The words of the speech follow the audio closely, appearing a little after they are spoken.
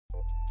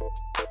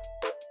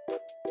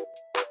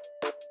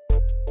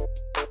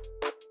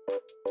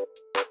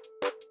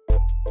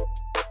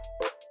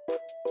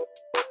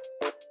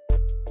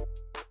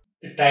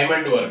Time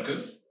and work,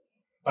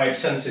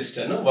 pipes and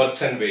system,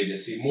 works and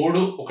wages, ఈ మూడు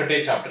ఒకటే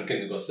చాప్టర్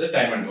కిందకి వస్తుంది.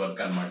 టైమ్ అండ్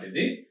వర్క్ అన్నమాట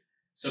ఇది.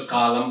 సో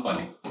కాలం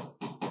పని,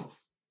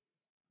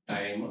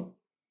 time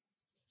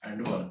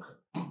and work,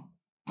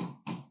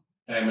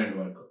 time and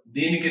work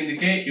దీని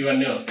కిందకే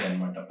ఇవన్నీ వస్తాయి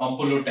అన్నమాట.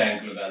 పంపులు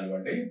ట్యాంకులు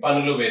కానివ్వండి,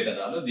 పనులు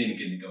వేతనాలు దీని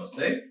కిందకే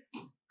వస్తాయి.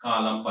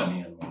 కాలం పని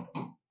అన్నమాట,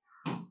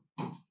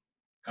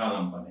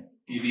 కాలం పని.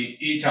 ఇది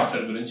ఈ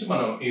చాప్టర్ గురించి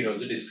మనం ఈ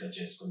రోజు డిస్కస్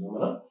చేసుకుందాం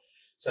మనం.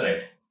 సరే,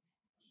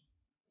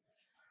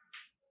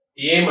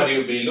 ఏ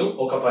మరియు బిలు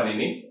ఒక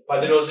పనిని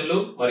 10 రోజులు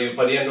మరియు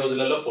 15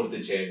 రోజులలో పూర్తి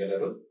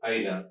చేయగలరు.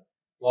 అయినా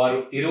వారు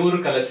ఇరువురు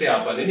కలిసి ఆ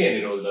పనిని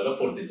ఎన్ని రోజులలో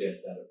పూర్తి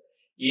చేస్తారు?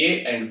 A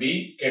and B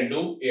can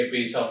do a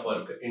piece of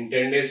work in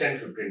 10 days and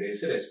 15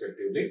 days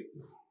respectively.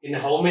 In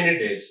how many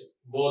days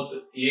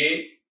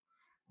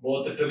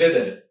both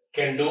together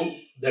can do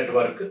that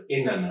work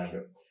in అన్నాడు.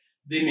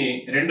 దీన్ని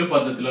రెండు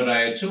పద్ధతుల్లో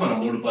రాయొచ్చు, మనం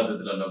మూడు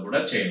పద్ధతులలో కూడా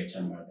చేయొచ్చు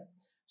అన్నమాట.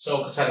 సో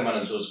ఒకసారి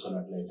మనం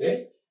చూసుకున్నట్లయితే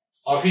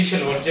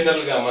అఫీషియల్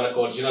ఒరిజినల్ గా మనకు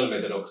ఒరిజినల్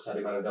మెథడ్ ఒకసారి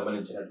మనం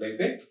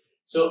గమనించినట్లయితే,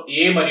 సో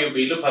ఏ మరియు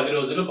బిలు 10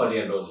 రోజులు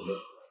 15 రోజులు.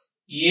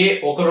 ఏ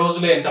ఒక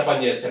రోజులో ఎంత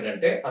పని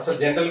చేస్తాడంటే, అసలు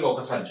జనరల్ గా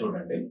ఒకసారి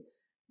చూడండి,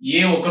 ఏ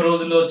ఒక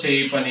రోజులో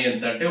చేయి పని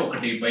ఎంత అంటే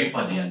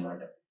 1/10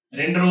 అన్నమాట.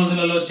 2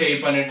 రోజులలో చేయి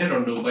పని అంటే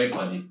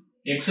 2/10.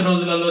 X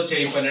రోజులలో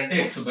చేయి పని అంటే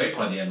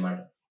X/10 అన్నమాట.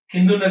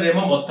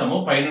 కిందున్నదేమో మొత్తము,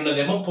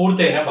 పైనన్నదేమో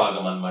పూర్తయిన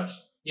భాగం అన్నమాట.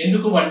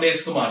 ఎందుకు 1 days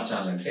కు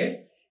మార్చాలంటే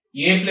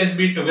A +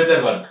 B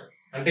టుగెదర్ వర్క్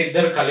అంటే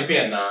ఇద్దరు కలిపి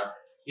అన్నా,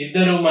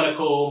 ఇద్దరు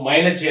మనకు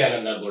మైనస్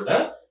చేయాలన్నా కూడా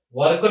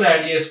వర్క్ ను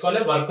యాడ్ చేసుకోవాలి,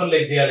 వర్క్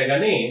లెగ్ చేయాలి.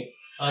 కానీ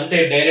అంటే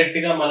డైరెక్ట్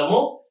గా మనము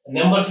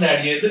నెంబర్స్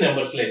యాడ్ చేయొద్దు,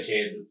 నెంబర్స్ లెగ్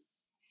చేయొద్దు,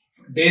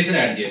 డేస్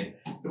యాడ్ చేయదు.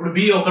 ఇప్పుడు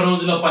బి ఒక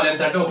రోజులో పని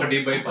ఎంత అంటే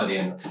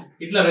 1/15.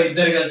 ఇట్లా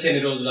ఇద్దరు కలిసి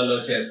ఎన్ని రోజులలో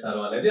చేస్తారు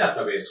అనేది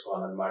అట్లా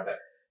వేసుకోవాలన్నమాట.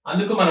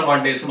 అందుకు మనం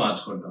 1 days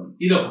మార్చుకుంటాం.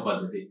 ఇది ఒక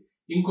పద్ధతి.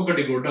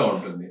 ఇంకొకటి కూడా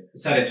ఉంటుంది.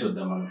 సరే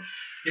చూద్దాం మనం.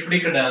 ఇప్పుడు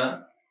ఇక్కడ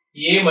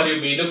ఏ మరియు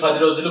బిలు 10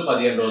 రోజులు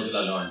 15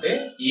 రోజులలో అంటే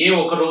ఏ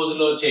ఒక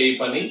రోజులో చేయి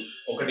పని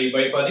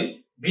 1/10,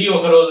 బి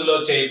ఒక రోజులో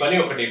చేయి పని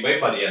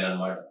 1/10 అని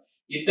అన్నమాట.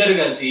 ఇద్దరు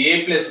కలిసి A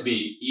 + B,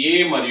 ఏ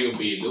మరియు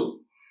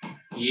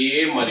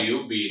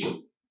బిలు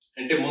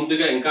అంటే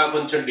ముందుగా ఇంకా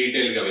కొంచెం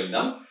డీటెయిల్ గా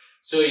వెళ్దాం.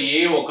 సో ఏ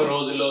ఒక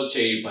రోజులో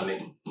చేయి పని,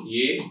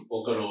 ఏ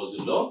ఒక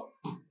రోజులో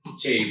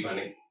చేయి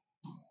పని,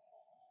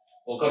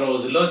 ఒక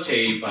రోజులో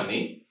చేయి పని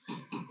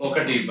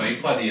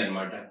 1/10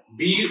 అన్నమాట.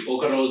 బి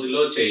ఒక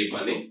రోజులో చేయి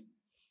పని,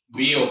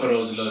 బి ఒక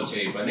రోజులో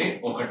చేయి పని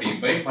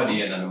 1/10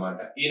 అని అన్నమాట.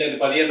 ఈయనది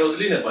 15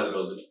 రోజులు, ఈయన 10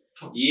 రోజులు.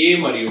 ఏ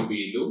మరియు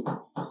బిలు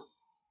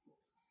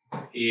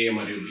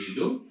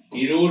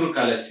ఇరువురు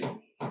కలిసి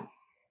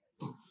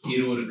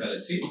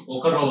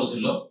ఒక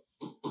రోజులో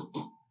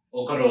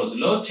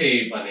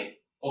చేయి పని,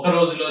 ఒక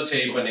రోజులో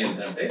చేయి పని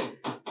ఏంటంటే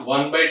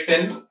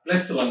 1/10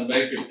 +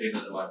 1/15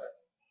 అన్నమాట.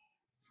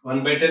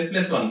 1/10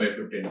 +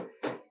 1/15.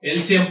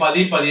 ఎల్సిఎం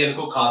 10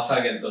 15కు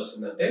కాసాగా ఎంత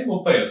వస్తుందంటే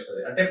 30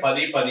 వస్తుంది. అంటే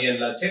 10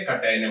 15 వచ్చే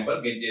కట్ అయ్యే నెంబర్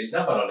గెట్ చేసినా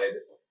పర్వాలేదు.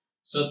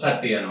 సో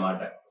 30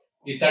 అన్నమాట.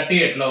 ఈ 30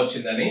 ఎట్లా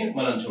వచ్చిందని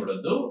మనం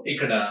చూడొద్దు.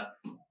 ఇక్కడ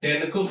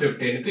 10కు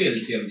 15కు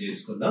ఎల్సిఎం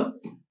చేసుకుందాం.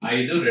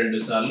 5 2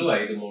 సార్లు,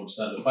 5 3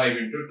 సార్లు, 5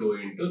 × 2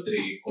 ×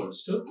 3 =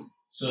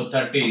 సో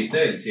 30 ఇస్ ద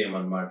ఎల్సిఎం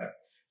అన్నమాట.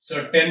 సో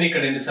 10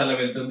 ఇక్కడ ఎన్నిసార్లు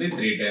వెళ్తుంది?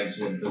 3 times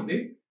వెళ్తుంది.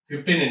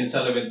 15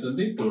 ఎన్నిసార్లు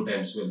వెళ్తుంది? 2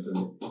 times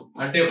వెళ్తుంది.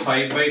 అంటే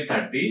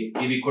 5/30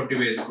 ఇది కొట్టి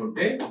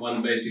వేసుకుంటే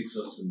 1/6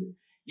 వస్తుంది.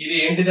 ఇది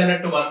ఏంటిది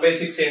అన్నట్టు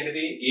 1/6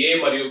 ఏంటిది? ఏ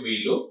మరియు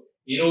బిలు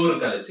ఇరువురు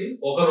కలిసి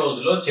ఒక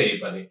రోజులో చేయి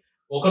పని.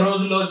 ఒక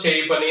రోజులో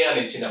చేయి పని అని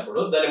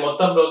ఇచ్చినప్పుడు దాని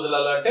మొత్తం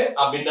రోజులలో అంటే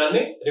ఆ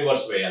భిన్నాన్ని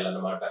రివర్స్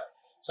వేయాలన్నమాట.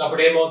 సో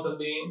అప్పుడు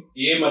ఏమవుతుంది?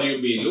 ఏ మరియు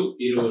బిలు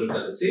ఇరువురు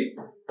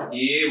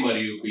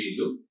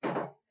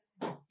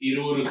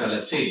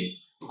కలిసి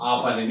ఆ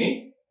పనిని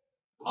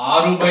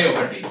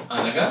 6/1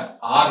 అనగా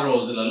 6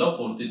 రోజులలో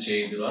పూర్తి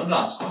చేయదు అని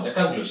రాసుకోవాలి.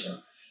 కంక్లూషన్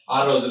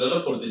 6 రోజులలో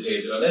పూర్తి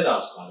చేయదు అనేది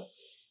రాసుకోవాలి.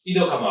 ఇది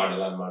ఒక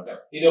మోడల్ అన్నమాట.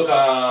 ఇది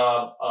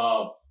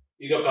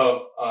ఒక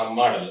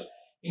మోడల్.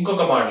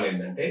 ఇంకొక మోడల్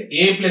ఏంటంటే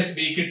A + B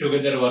కి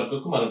టుగెదర్ వర్క్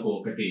కు మనకు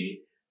 1.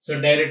 సో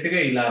డైరెక్ట్ గా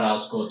ఇలా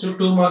రాసుకోవచ్చు.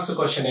 2 మార్క్స్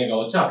క్వశ్చనే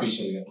కావచ్చు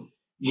అఫీషియల్ గా.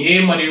 ఏ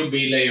మరియు B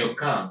ల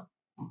యొక్క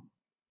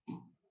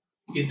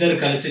ఇద్దరు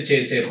కలిసి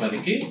చేసే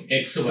పనికి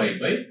X +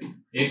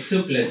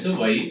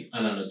 Y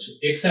అని అనొచ్చు.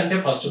 X అంటే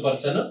ఫస్ట్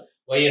పర్సన్,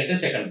 Y అంటే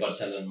సెకండ్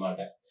పర్సన్ అన్నమాట.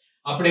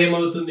 అప్పుడు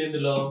ఏమవుతుంది?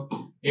 ఇందులో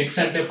X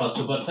అంటే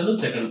ఫస్ట్ పర్సన్,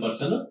 సెకండ్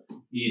పర్సన్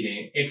ఈయనే.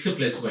 X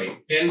 + Y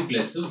 10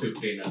 +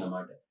 15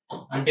 అన్నమాట.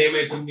 అంటే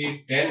ఏమైతుంది?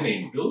 10 ×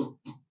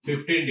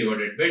 15 /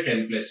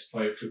 10 +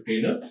 5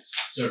 15.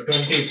 సో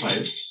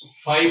 25.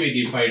 5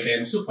 ఇది 5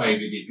 times, 5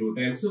 ఇది 2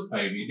 times,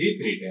 5 ఇది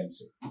 3 times.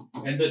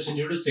 ఎంత వచ్చింది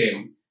చూడు? Same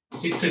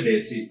 6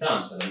 days is the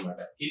answer అన్నమాట.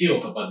 ఇది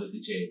ఒక పద్ధతి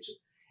చేయొచ్చు.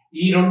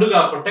 ఈ రెండు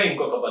కాకుండా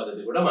ఇంకొక పద్ధతి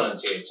కూడా మనం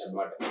చేయొచ్చు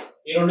అన్నమాట.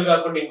 ఈ రెండు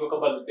కాకుండా ఇంకొక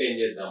పద్ధతి ఏం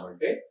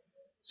చేద్దామంటే,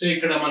 సో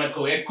ఇక్కడ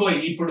మనకు ఎక్కువ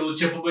ఇప్పుడు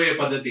చెప్పబోయే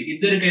పద్ధతి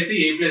ఇద్దరికైతే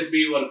A + B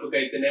వర్క్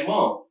అయితేనేమో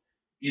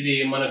ఇది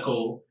మనకు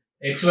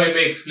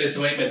XY/X +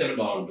 Y మెథడ్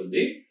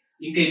బాగుంటుంది.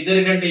 ఇంకా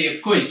ఇద్దరి కంటే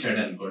ఎక్కువ ఇచ్చాడు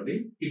అనుకోండి,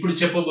 ఇప్పుడు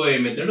చెప్పబోయే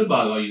మెథడ్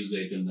బాగా యూజ్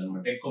అవుతుంది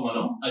అనమాట. ఎక్కువ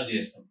మనం అది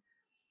చేస్తాం.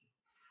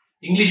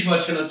 ఇంగ్లీష్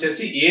వర్షన్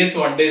వచ్చేసి ఏస్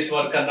 1 days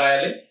వర్క్ అని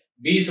రాయాలి,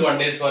 బీస్ 1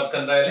 days వర్క్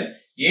అని రాయాలి,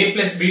 ఏ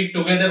plus B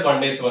together 1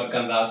 days work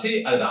అని రాసి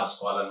అది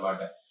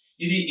రాసుకోవాలన్నమాట.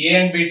 ఇది ఏ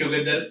and B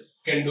together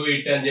can do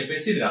it అని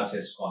చెప్పేసి ఇది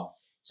రాసేసుకోవాలి.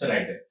 సో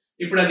రైట్,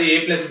 ఇప్పుడు అది ఏ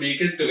ప్లస్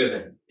బికి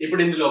టుగెదర్.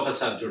 ఇప్పుడు ఇందులో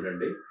ఒకసారి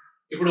చూడండి,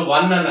 ఇప్పుడు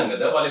 1 అన్నాం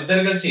కదా,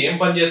 వాళ్ళిద్దరు కలిసి ఏం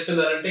పని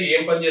చేస్తున్నారంటే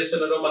ఏం పని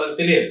చేస్తున్నారో మనకు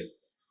తెలియదు,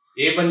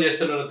 ఏ పని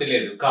చేస్తున్నారో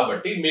తెలియదు.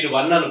 కాబట్టి మీరు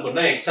 1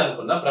 అనుకున్నా ఎక్స్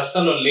అనుకున్నా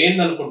ప్రశ్నలో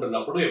లేని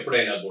అనుకుంటున్నప్పుడు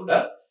ఎప్పుడైనా కూడా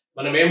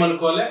మనం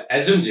ఏమనుకోవాలి,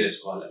 అజ్యూమ్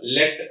చేసుకోవాలి.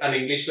 లెట్ అని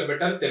ఇంగ్లీష్ లో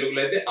పెట్టాలి, తెలుగులో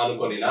అయితే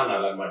అనుకోనినా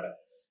అనాలన్నమాట.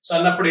 సో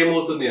అన్నప్పుడు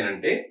ఏమవుతుంది అని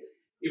అంటే,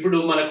 ఇప్పుడు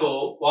మనకు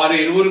వారు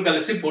ఇరువురు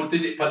కలిసి పూర్తి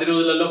 10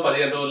 రోజులలో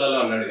 15 రోజులలో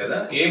అన్నాడు కదా,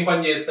 ఏం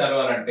పని చేస్తారు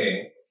అని అంటే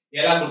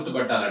ఎలా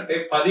గుర్తుపట్టాలంటే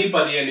 10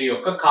 15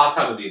 యొక్క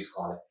కాసాగు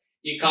తీసుకోవాలి.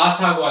 ఈ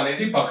కాసాగు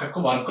అనేది పక్కకు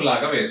వర్క్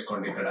లాగా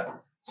వేసుకోండి ఇక్కడ.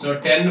 సో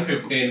 10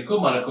 15 కు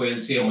మనకు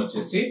ఎల్సిఎం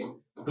వచ్చేసి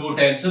 2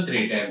 times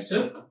 3 times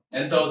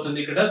ఎంత అవుతుంది,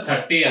 ఇక్కడ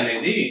 30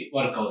 అనేది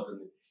వర్క్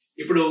అవుతుంది.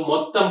 ఇప్పుడు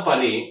మొత్తం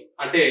పని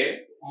అంటే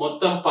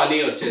మొత్తం పని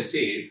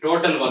వచ్చేసి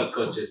టోటల్ వర్క్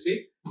వచ్చేసి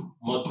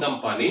మొత్తం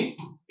పని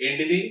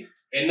ఏంటిది,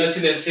 ఎన్ని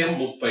వచ్చింది ఎల్సిఎం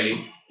 30.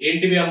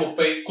 ఏంటివి ఆ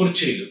 30?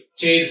 కుర్చీలు,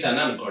 చైర్స్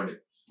అని అనుకోండి.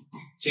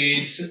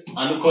 చైర్స్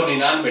అనుకోని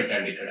అని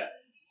పెట్టండి ఇక్కడ.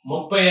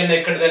 30 అనే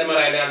ఎక్కడిదని మరి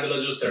ఆయన అందులో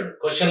చూస్తాడు.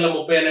 క్వశ్చన్ లో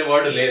 30 అనే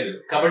వర్డ్ లేదు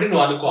కాబట్టి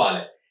నువ్వు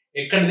అనుకోవాలి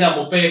ఎక్కడిది ఆ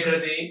 30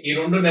 ఎక్కడిది. ఈ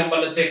 2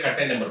 నెంబర్లు వచ్చే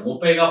కట్టే నెంబర్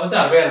 30 కాకపోతే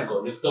 60 అనుకో,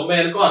 నీకు 90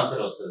 అనుకో,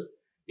 ఆన్సర్ వస్తుంది.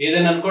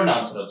 ఏదైనా అనుకోండి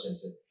ఆన్సర్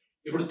వచ్చేస్తుంది.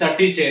 ఇప్పుడు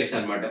 30 చైర్స్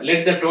అనమాట.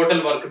 Let the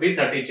total work B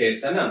 30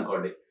 chairs అని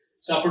అనుకోండి.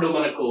 సో అప్పుడు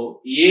మనకు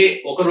ఏ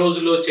ఒక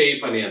రోజులో చేయి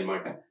పని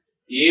అనమాట.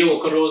 ఏ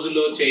ఒక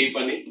రోజులో చేయి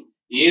పని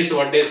ఏస్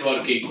 1 days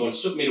వర్క్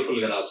ఈక్వల్స్ టు, మీరు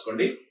ఫుల్ గా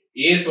రాసుకోండి,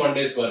 ఏస్ 1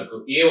 days వర్క్,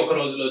 ఏ ఒక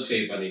రోజులో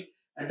చేయి పని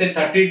అంటే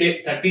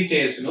 30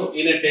 చైర్స్ ను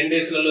ఈయన 10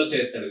 days లలో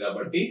చేస్తాడు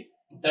కాబట్టి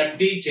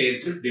 30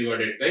 చైర్స్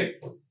డివైడెడ్ బై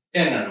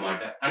 10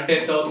 అనమాట. అంటే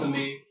ఎంత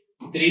అవుతుంది,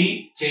 3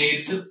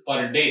 చైర్స్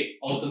పర్ డే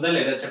అవుతుందా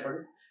లేదా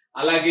చెప్పండి.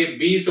 అలాగే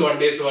బీస్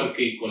 1 days వర్క్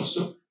ఈక్వల్స్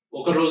టు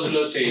ఒక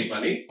రోజులో చేయి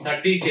పని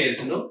 30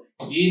 చైర్స్ ను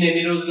ఈయన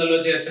ఎన్ని రోజులలో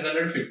చేస్తున్నాడు,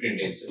 15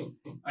 days.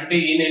 అంటే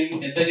ఈయన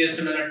ఎంత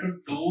చేస్తున్నాడు,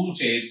 2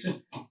 చైర్స్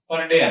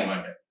పర్ డే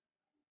అనమాట.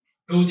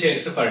 2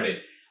 చైర్స్ పర్ డే.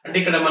 అంటే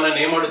ఇక్కడ మనం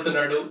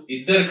ఏమడుగుతున్నాడు,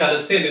 ఇద్దరు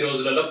కలిస్తే ఎన్ని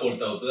రోజులలో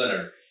పూర్తి అవుతుంది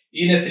అన్నాడు.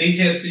 ఈయన 3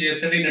 చైర్స్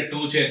చేస్తాడు, ఈయన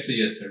 2 చైర్స్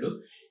చేస్తాడు.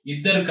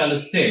 ఇద్దరు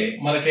కలిస్తే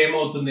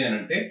మనకేమవుతుంది అని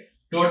అంటే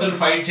టోటల్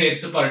 5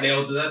 చైర్స్ పర్ డే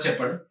అవుతుందా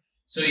చెప్పండి.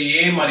 సో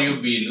ఏ మరియు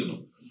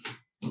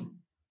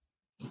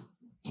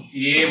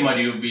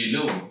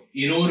బిలు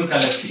ఇరువురు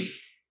కలిసి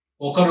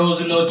ఒక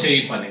రోజులో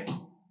చేయి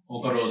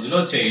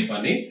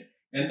పని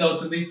ఎంత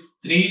అవుతుంది,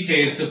 3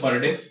 chairs per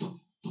day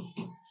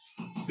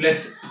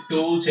plus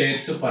 2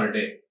 chairs per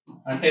day.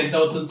 అంటే ఎంత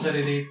అవుతుంది సార్,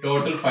 ఇది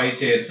టోటల్ 5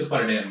 చైర్స్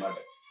పర్ డే అనమాట.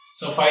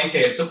 సో 5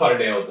 చైర్స్ పర్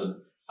డే అవుతుంది.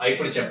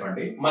 ఇప్పుడు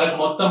చెప్పండి, మనకు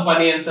మొత్తం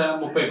పని ఎంత,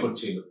 30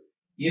 కుర్చీలు.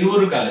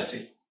 ఇరువురు కలిసి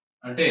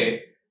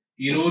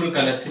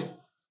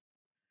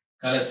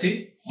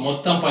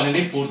మొత్తం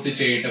పనిని పూర్తి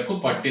చేయుటకు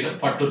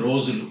పట్టు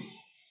రోజులు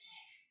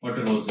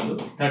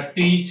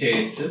 30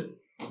 చైర్స్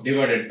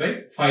డివైడెడ్ బై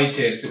 5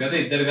 చైర్స్ కదా,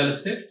 ఇద్దరు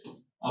కలిస్తే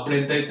అప్పుడు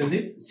ఎంత అవుతుంది,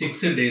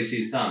 6 days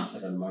ఈస్ ద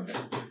ఆన్సర్ అనమాట.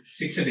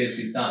 6 days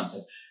is the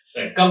answer.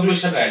 Right,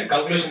 conclusion రాయండి.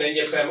 కంక్లూషన్ ఏం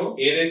చెప్పాము,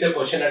 ఏదైతే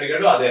క్వశ్చన్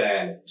అడిగాడో అదే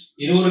రాయాలి.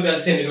 ఇరువురు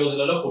కలిసి ఎన్ని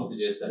రోజులలో పూర్తి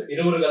చేస్తారు,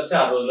 ఇరువురు కలిసి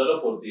 6 రోజులలో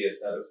పూర్తి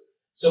చేస్తారు.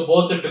 So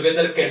both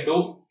together can do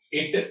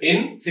it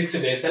in 6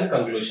 days అని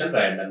కంక్లూషన్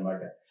రాయండి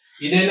అనమాట.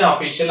 ఇదైనా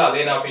అఫీషియల్,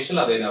 అదైనా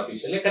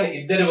అఫీషియల్, కానీ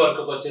ఇద్దరి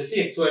వర్క్ వచ్చేసి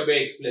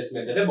XY/X ప్లస్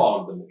మెథడే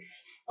బాగుంటుంది.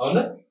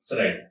 అవునా? సో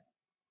రైట్,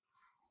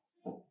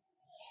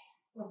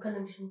 ఒక్క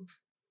నిమిషం.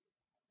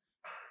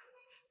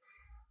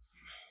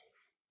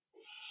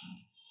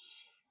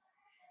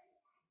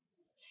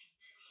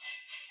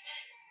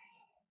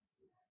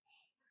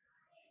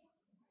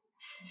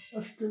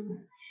 వస్తుంది.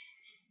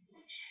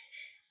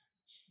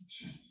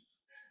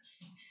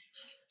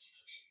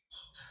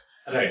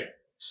 Right,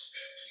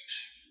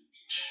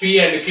 P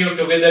and Q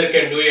together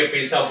can do a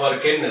piece of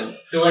work in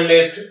 12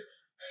 days.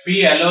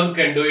 P alone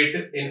can do it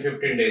in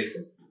 15 days.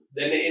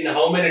 Then in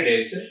how many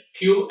days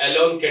Q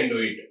alone can do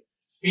it?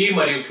 P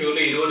మరియు Q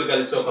లు ఇరువురు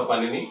కలిసి ఒక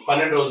పనిని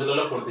 12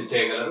 రోజులలో పూర్తి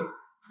చేయగలరు.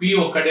 P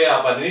ఒక్కడే ఆ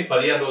పనిని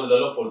 15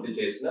 రోజులలో పూర్తి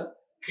చేసిన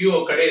Q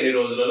ఒక్కడే ఎన్ని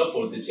రోజులలో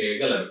పూర్తి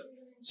చేయగలరు.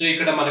 సో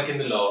ఇక్కడ మనకి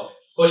ఇందులో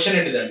క్వశ్చన్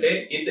ఏంటిదంటే,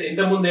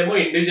 ఇంత ముందేమో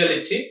ఇండివిజువల్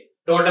ఇచ్చి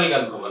టోటల్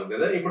కనుక్కోమని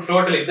కదా, ఇప్పుడు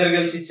టోటల్ ఇద్దరు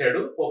కలిసి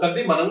ఇచ్చాడు,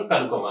 ఒకరిది మనం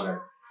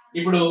కనుక్కోమన్నాడు.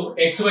 ఇప్పుడు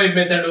XY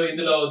మెథడ్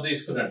ఇందులో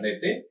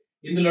తీసుకున్నట్లయితే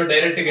ఇందులో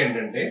డైరెక్ట్ గా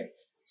ఏంటంటే,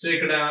 సో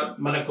ఇక్కడ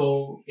మనకు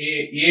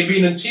ఏబి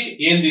నుంచి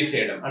ఏం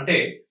తీసేయడం అంటే,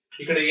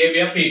 ఇక్కడ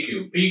ఏబియా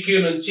పీక్యూ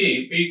నుంచి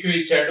పీక్యూ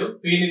ఇచ్చాడు,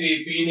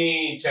 పీని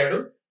ఇచ్చాడు,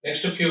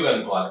 నెక్స్ట్ క్యూ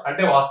కనుక్కోవాలి.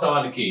 అంటే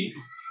వాస్తవానికి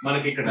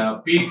మనకి ఇక్కడ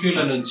పీక్యూల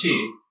నుంచి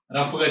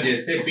రఫ్ గా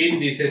చేస్తే పీని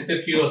తీసేస్తే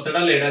క్యూ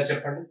వస్తాడా లేడా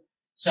చెప్పండి.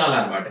 చాలా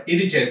అనమాట,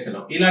 ఇది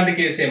చేస్తున్నాం. ఇలాంటి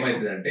కేసు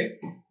ఏమైతుందంటే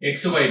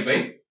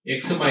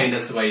XY/X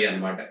మైనస్ వై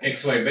అనమాట.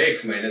 XY/X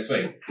minus y.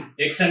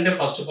 ఎక్స్ అంటే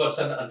ఫస్ట్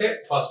పర్సన్ అంటే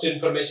ఫస్ట్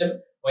ఇన్ఫర్మేషన్,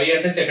 వై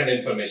అంటే సెకండ్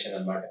ఇన్ఫర్మేషన్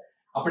అనమాట.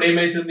 అప్పుడు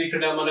ఏమైతుంది,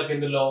 ఇక్కడ మనకి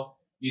ఇందులో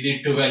ఇది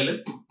 12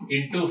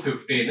 into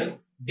 15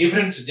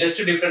 డిఫరెన్స్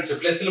జస్ట్ డిఫరెన్స్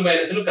ప్లస్లు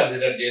మైనస్లు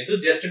కన్సిడర్ చేయొద్దు,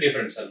 జస్ట్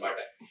డిఫరెన్స్ అన్నమాట.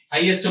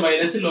 హైయెస్ట్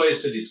మైనస్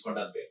లోయెస్ట్ తీసుకోండి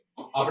అంతే.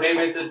 అప్పుడు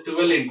ఏమైతే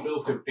 12 into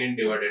 15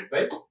 divided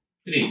by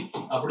 3.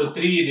 అప్పుడు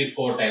 3 ఇది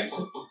 4 times,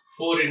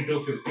 4 into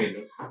 15.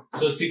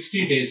 So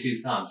 60 days is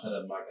the answer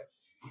అన్నమాట.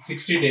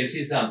 60 days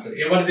is the answer.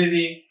 ఎవరిది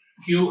ఇది?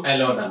 Q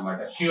alone అన్నమాట.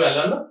 Q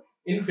alone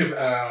in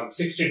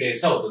 60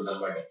 days అవుతుంది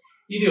అన్నమాట.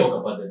 ఇది ఒక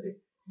పద్ధతి.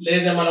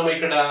 లేదా మనం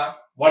ఇక్కడ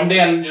 1 day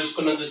అని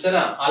చూసుకున్నాం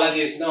చూస్తారా, అలా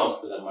చేసినా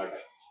వస్తుంది అన్నమాట.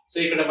 సో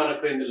ఇక్కడ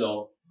మనకు ఇందులో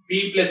P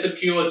ప్లస్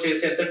Q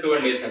వచ్చేసి ఎంత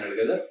 12 days అన్నాడు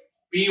కదా.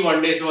 P 1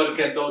 days వరకు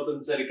ఎంత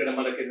అవుతుంది సార్? ఇక్కడ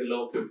మనకి ఇందులో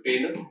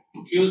 15,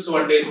 Q's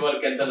 1 days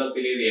వరకు ఎంతలో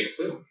తెలియదు X.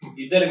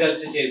 ఇద్దరు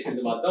కలిసి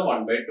చేసింది మాత్రం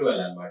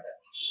 1/12 అన్నమాట.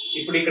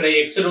 ఇప్పుడు ఇక్కడ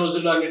X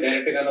రోజులు అని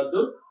డైరెక్ట్ గా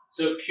అనొద్దు.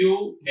 సో Q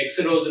X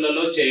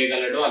రోజులలో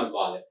చేయగలడు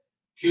అనుకోవాలి.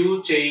 Q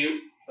చేయు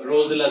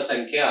రోజుల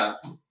సంఖ్య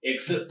X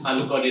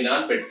అనుకోనినా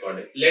అని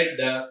పెట్టుకోండి. Let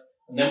the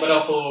number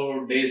of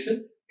days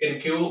can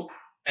Q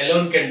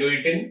alone can do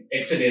it in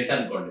X days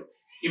అనుకోండి.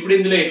 ఇప్పుడు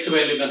ఇందులో X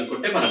వాల్యూ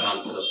కనుక్కుంటే మనకు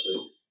ఆన్సర్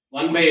వస్తుంది.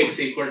 1/x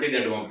equal to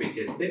that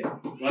పంపించేస్తే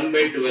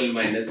 1/12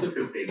 minus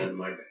 15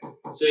 అన్నమాట.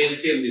 సో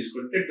LCM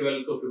తీసుకుంటే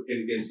 12 కు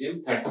 15 కి LCM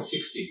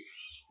 60.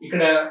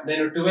 ఇక్కడ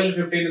నేను 12,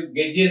 15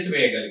 గెస్ చేసి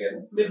వేయగలిగాను.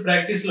 మీరు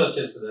ప్రాక్టీస్ లో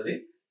వచ్చేస్తుంది అది.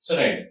 So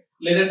right.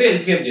 లేదంటే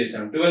LCM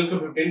చేసాం. 12 కు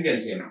 15 కి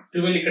LCM.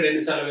 12 ఇక్కడ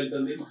ఎన్నిసార్లు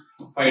వెళ్తుంది?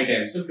 5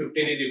 times.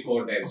 15 ఇది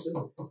 4 times.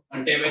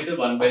 అంటే ఏమైతే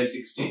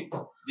 1/60.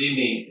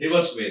 దీన్ని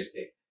రివర్స్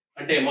వేస్తే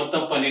అంటే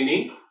మొత్తం పనిని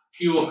Q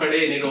ఒక్కడే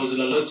ఎన్ని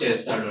రోజులలో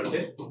చేస్తాడు అంటే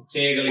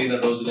చేయగలిగిన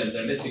రోజులు ఎంత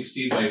అంటే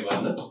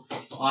 60/1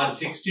 or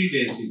 60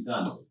 days is the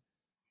answer.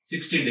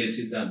 60 days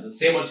is the answer.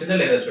 Same వచ్చిందా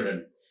లేదా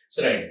చూడండి. So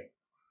right.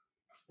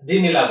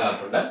 దీన్ని ఇలా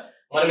కాకుండా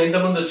మనం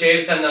ఇంతకుముందు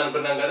చైర్స్ అని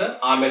అనుకున్నాం కదా,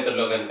 ఆ మెథడ్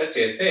లో కనుక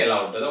చేస్తే ఎలా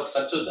ఉంటుందో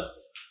ఒకసారి చూద్దాం.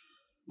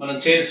 మనం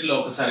చైర్స్ లో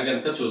ఒకసారి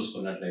కనుక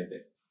చూసుకున్నట్లయితే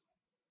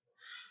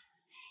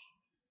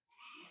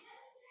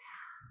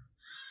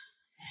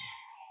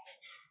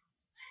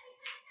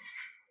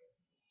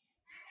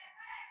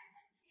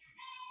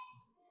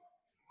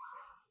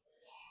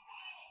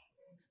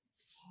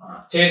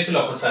చైర్స్ లో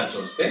ఒకసారి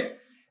చూస్తే,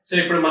 సో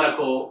ఇప్పుడు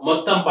మనకు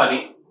మొత్తం పని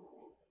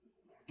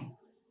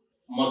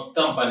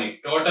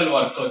టోటల్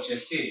వర్క్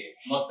వచ్చేసి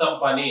మొత్తం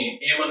పని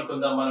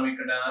ఏమనుకుందాం మనం.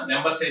 ఇక్కడ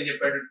నెంబర్స్ ఏం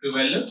చెప్పాడు?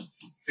 12,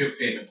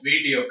 15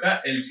 వీటి యొక్క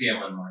LCM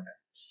అన్నమాట.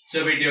 సో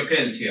వీటి యొక్క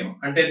LCM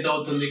అంటే ఎంత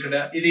అవుతుంది? ఇక్కడ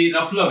ఇది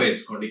రఫ్ లో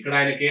వేసుకోండి. ఇక్కడ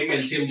ఆయనకి ఏం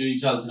LCM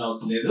చూపించాల్సిన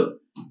అవసరం లేదు.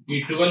 ఈ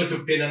 12,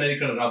 15 అనేది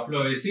ఇక్కడ రఫ్ లో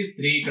వేసి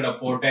 3 ఇక్కడ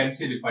 4 times,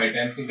 ఇది 5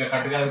 times, ఇంకా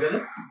కట్ కాదు కదా.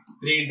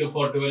 3 into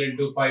 4 12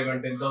 into 5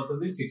 అంటే ఎంత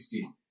అవుతుంది?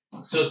 60.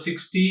 సో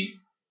 60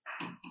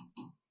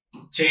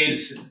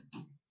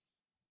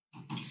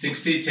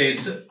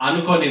 చైర్స్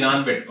అనుకోని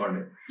నాన్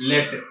పెట్టుకోండి.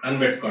 లెట్ అని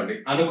పెట్టుకోండి.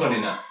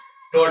 అనుకోనినా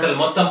టోటల్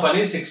మొత్తం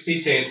పని 60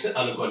 చైర్స్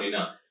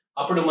అనుకోనినా.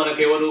 అప్పుడు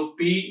మనకు ఎవరు?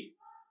 P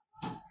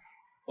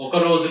ఒక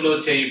రోజులో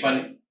చేయి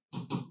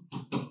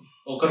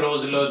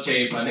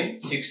పని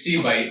 60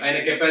 by ఆయన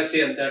కెపాసిటీ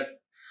ఎంత?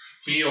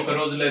 P ఒక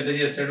రోజులో ఎంత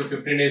చేస్తాడు?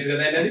 15 days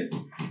కదా అనేది.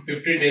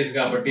 15 days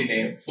కాబట్టి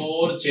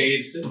 4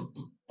 chairs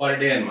per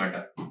day అన్నమాట.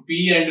 P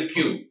అండ్ Q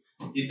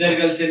ఇద్దరు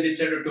కలిసి ఎంత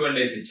ఇచ్చాడు? 12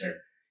 days ఇచ్చాడు.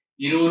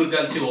 ఇరువురు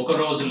కలిసి ఒక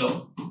రోజులో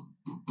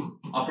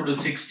అప్పుడు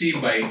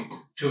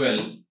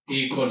 60/12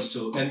 ఈక్వల్స్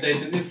టు ఎంత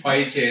అవుతుంది?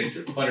 5 chairs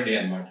per day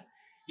అన్నమాట.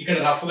 ఇక్కడ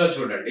రఫ్ గా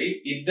చూడండి,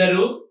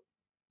 ఇద్దరు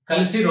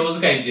కలిసి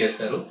రోజుకి 5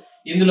 చేస్తారు.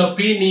 ఇందులో P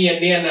నీ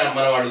ఎన్ని అని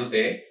మనం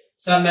అడిగితే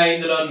సార్ నా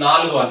ఇందులో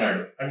 4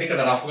 అన్నాడు. అంటే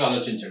ఇక్కడ రఫ్ గా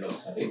ఆలోచించండి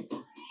ఒకసారి.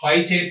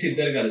 5 chairs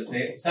ఇద్దరు కలిస్తే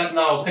సార్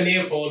నా ఒక్కనే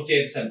 4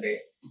 chairs అంటే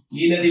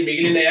ఈయనది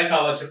మిగిలినయా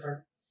కావా చెప్పండి.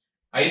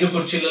 5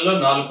 కుర్చీలలో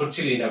 4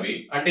 కుర్చీలు ఈయనవి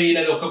అంటే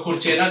ఈయనది ఒక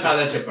కుర్చీనా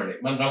కాదా చెప్పండి.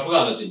 మనం రఫ్ గా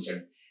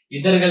ఆలోచించండి.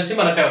 ఇద్దరు కలిసి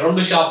మనకు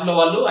 2 షాపుల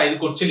వాళ్ళు 5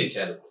 కుర్చీలు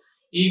ఇచ్చారు.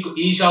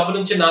 ఈ షాప్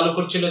నుంచి 4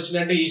 కుర్చీలు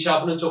వచ్చినట్టే ఈ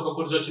షాప్ నుంచి ఒక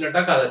కుర్చీ వచ్చినట్ట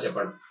కాదా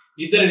చెప్పండి.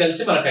 ఇద్దరు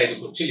కలిసి మనకు 5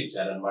 కుర్చీలు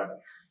ఇచ్చారనమాట.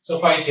 So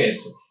 5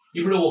 chairs.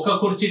 ఇప్పుడు ఒక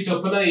కుర్చీ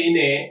చొప్పున ఈయన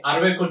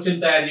 60 కుర్చీలు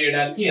తయారు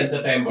చేయడానికి ఎంత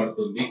టైం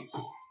పడుతుంది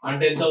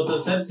అంటే ఎంత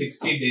అవుతుంది సార్?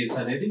 60 days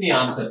అనేది నీ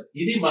ఆన్సర్.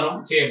 ఇది మనం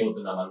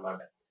చేయబోతున్నాం అనమాట.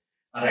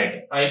 రైట్.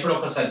 ఇప్పుడు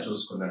ఒకసారి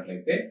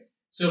చూసుకున్నట్లయితే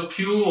సో Q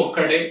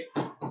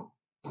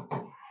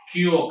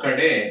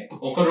ఒక్కడే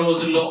ఒక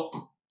రోజులో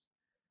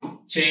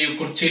చేయు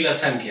కుర్చీల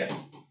సంఖ్య,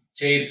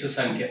 చైర్స్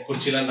సంఖ్య,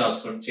 కుర్చీలను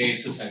రాసుకోండి.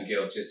 చైర్స్ సంఖ్య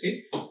వచ్చేసి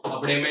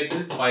అప్పుడు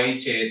ఏమైతుంది? 5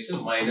 chairs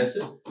minus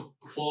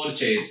 4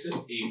 chairs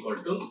equal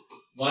to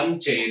 1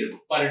 chair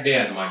per day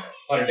అన్నమాట.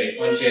 Per day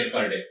 1 chair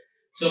per day.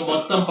 So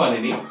మొత్తం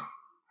పనిని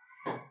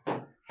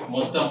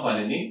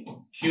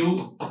Q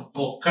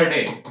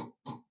ఒక్కడే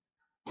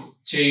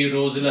చేయు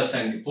రోజుల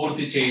సంఖ్య,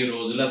 పూర్తి చేయు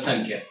రోజుల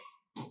సంఖ్య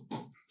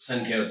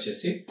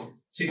వచ్చేసి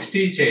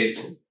 60 chairs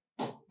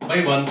by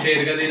 1 chair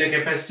కదా ఈయన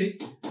కెపాసిటీ.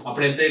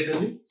 అప్పుడు ఎంత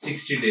అవుతుంది?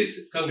 60 days.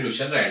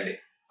 కంక్లూషన్ రాయండి.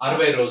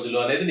 60 రోజులు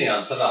అనేది నీ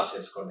ఆన్సర్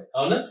రాసేసుకోండి.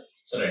 అవునా?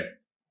 So right.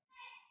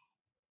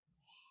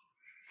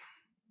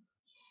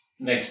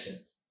 నెక్స్ట్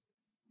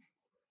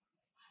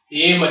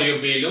A మరియు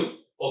Bలు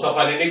ఒక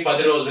పనిని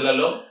 10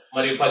 రోజులలో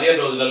మరియు 15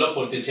 రోజులలో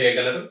పూర్తి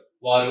చేయగలరు.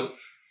 వారు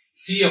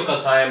C యొక్క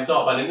సాయంతో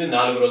ఆ పనిని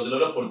 4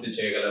 రోజులలో పూర్తి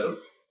చేయగలరు.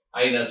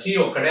 అయిన C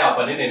ఒక్కడే ఆ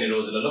పనిని ఎన్ని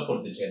రోజులలో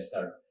పూర్తి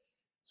చేస్తాడు?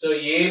 So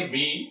A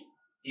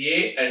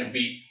and B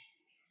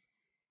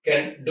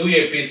can do a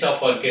piece of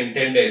work in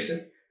 10 days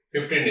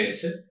 15 days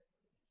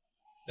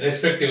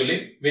respectively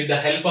with the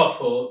help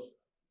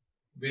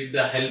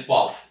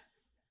of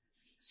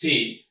C.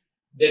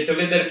 They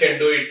together can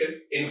do it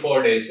in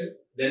 4 days.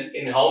 Then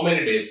in how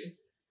many days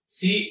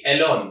C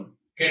alone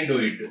can do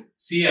it?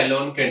 C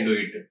alone can do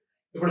it.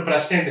 ఇప్పుడు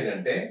ప్రశ్న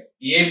ఏంటిదంటే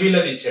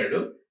ఏబిలది ఇచ్చాడు,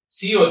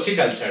 C వచ్చి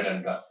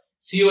కలిసాడంట.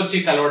 C వచ్చి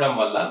కలవడం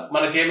వల్ల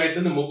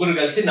మనకేమైతుంది, ముగ్గురు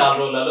కలిసి 4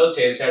 రోజులలో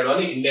చేశాడు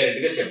అని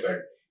ఇండైరెక్ట్ గా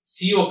చెప్పాడు.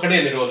 సి ఒక్కడే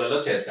ఎన్ని రోజులలో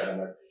చేస్తాడు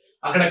అన్నాడు.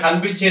 అక్కడ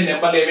కనిపించే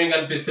నెంబర్లు ఏమేమి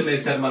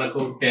కనిపిస్తున్నాయి సార్ మనకు?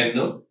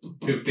 10,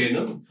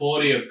 15,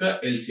 4 యొక్క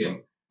ఎల్సిఎం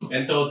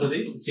ఎంత అవుతుంది?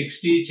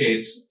 60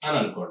 చైర్స్ అని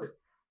అనుకోండి.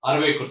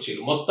 60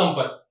 కుర్చీలు,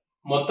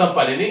 మొత్తం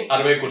పనిని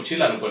 60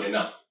 కుర్చీలు అనుకోని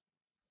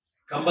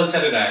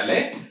కంపల్సరీ రాయాలి.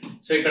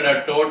 సో ఇక్కడ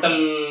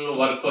టోటల్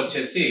వర్క్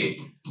వచ్చేసి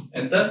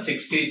ఎంత?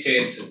 60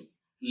 చైర్స్.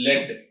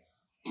 లెట్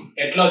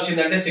ఎట్లా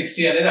వచ్చిందంటే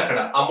 60 అనేది అక్కడ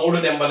ఆ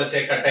 3 నెంబర్ల చే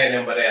కట్ అయ్యే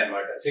నెంబరే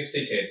అనమాట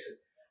 60 చైర్స్.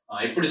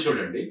 ఇప్పుడు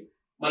చూడండి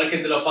మనకి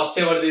ఇందులో ఫస్ట్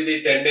ఎవరిది? ఇది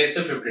 10 days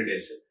 15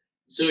 days.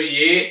 సో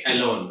ఏ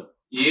అలోన్,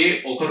 ఏ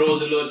ఒక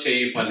రోజులో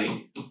చేయి పని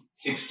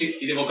 60,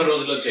 ఇది ఒక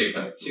రోజులో చేయి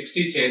పని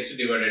 60 చైర్స్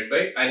డివైడెడ్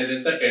బై ఆయనది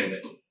ఎంత?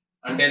 10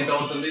 అంటే ఎంత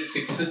అవుతుంది?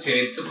 6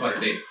 చైర్స్ పర్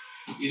డే.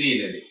 ఇది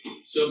ఇదేది.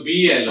 So B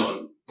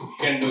alone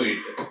can do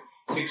it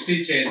 60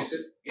 chairs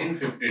in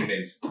 15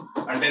 days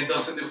అంటే ఎంత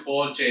వస్తుంది?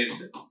 4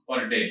 chairs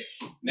per day.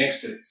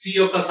 Next C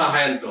యొక్క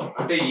సహాయంతో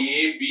అంటే ఏ,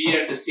 B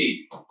and C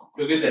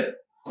together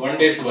 1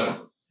 days work,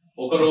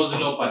 ఒక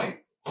రోజులో పని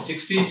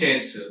 60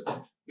 చైర్స్.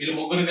 వీళ్ళు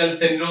ముగ్గురు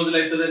కలిసి ఎన్ని రోజులు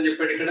అవుతుంది అని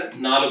చెప్పాడు? ఇక్కడ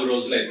 4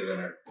 రోజులు అవుతుంది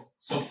అన్నాడు.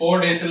 సో 4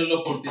 daysలలో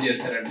పూర్తి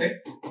చేస్తారంటే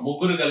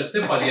ముగ్గురు కలిస్తే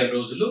 15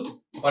 రోజులు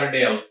పర్ డే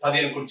అవుతుంది.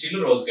 15 కుర్చీలు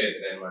రోజుకి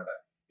అవుతున్నాయి అనమాట.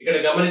 ఇక్కడ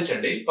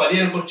గమనించండి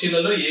 15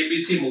 కుర్చీలలో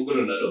ఏబిసి ముగ్గురు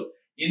ఉన్నారు.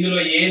 ఇందులో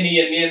ఏ నీ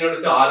ఎన్ని అని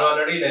అడిగితే 6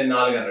 అన్నాడు, నేను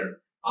 4 అన్నాడు.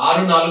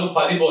 6, 4,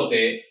 10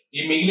 పోతే ఈ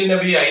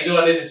మిగిలినవి 5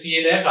 అనేది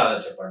సినే కాదా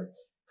చెప్పండి.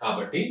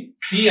 కాబట్టి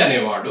సి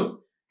అనేవాడు,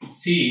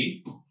 సి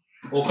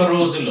ఒక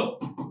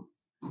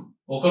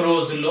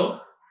రోజులో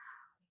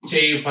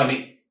చేయు పని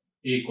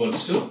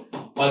ఈక్వల్స్ టు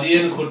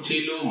 15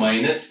 కుర్చీలు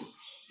మైనస్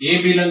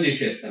ఏబీలను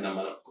తీసేస్తున్నాం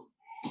మనం.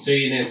 సో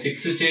ఈయన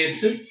 6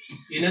 చైర్స్,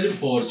 ఈయనది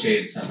 4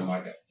 చైర్స్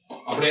అన్నమాట.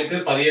 అప్పుడైతే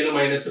 15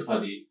 మైనస్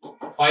 10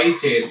 5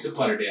 చైర్స్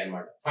పర్ డే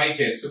అనమాట. 5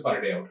 చైర్స్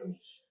పర్ డే అవుతుంది.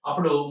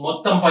 అప్పుడు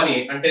మొత్తం పని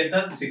అంటే ఎంత?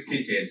 60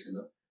 చైర్స్.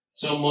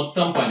 సో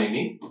మొత్తం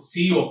పనిని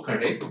సి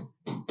ఒక్కడే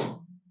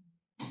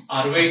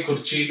 60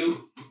 కుర్చీలు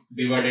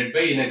డివైడెడ్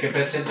బై ఈయన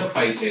కెపాసిటీ ఎంత?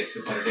 5 చైర్స్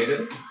పర్ డే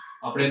కదా.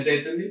 అప్పుడు ఎంత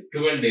అవుతుంది?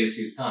 12 days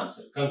is the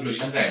answer.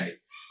 Conclusion రాయండి.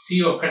 సి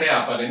ఒక్కడే ఆ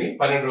పనిని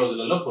 12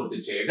 రోజులలో పూర్తి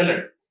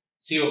చేయగలడు.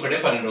 సి ఒక్కడే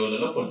 12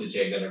 రోజులలో పూర్తి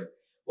చేయగలడు.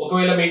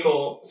 ఒకవేళ మీకు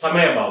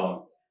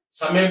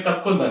సమయం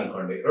తక్కువ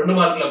ఉందనుకోండి, 2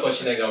 మార్కుల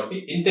క్వశ్చనే కాబట్టి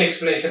ఇంత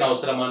ఎక్స్ప్లెనేషన్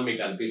అవసరమా అని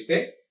మీకు అనిపిస్తే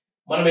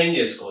మనం ఏం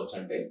చేసుకోవచ్చు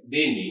అంటే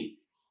దీన్ని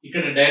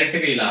ఇక్కడ డైరెక్ట్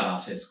గా ఇలా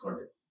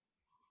రాసేసుకోండి.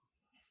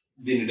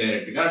 దీన్ని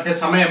డైరెక్ట్ గా అంటే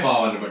సమయ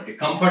భావాన్ని బట్టి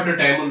కంఫర్ట్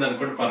టైం ఉంది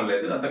అనుకోండి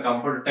పర్లేదు, అంత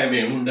కంఫర్ట్ టైం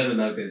ఏమి ఉండదు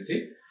నాకు తెలిసి.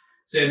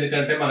 సో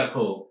ఎందుకంటే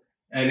మనకు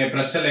ఆయన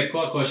ప్రశ్నలు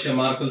ఎక్కువ,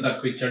 మార్కులు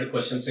తక్కువ ఇచ్చాడు,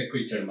 క్వశ్చన్స్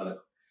ఎక్కువ ఇచ్చాడు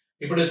మనకు.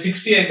 ఇప్పుడు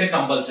 60 అయితే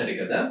కంపల్సరీ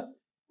కదా.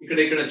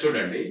 ఇక్కడ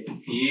చూడండి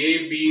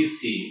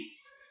ఏబిసి,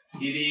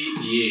 ఇది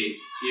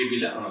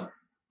ఏబిలా,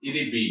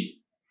 ఇది బి.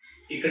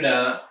 ఇక్కడ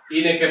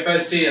ఈయన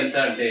కెపాసిటీ ఎంత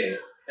అంటే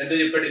ఎంత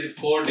చెప్పాడు? ఇది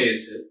 4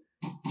 days.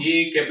 ఈ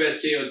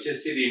కెపాసిటీ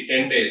వచ్చేసి ఇది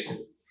 10 days.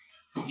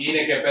 ఈయన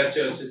కెపాసిటీ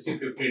వచ్చేసి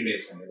 15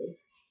 days అనేది.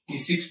 ఈ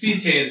 60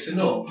 చైర్స్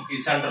ను ఈ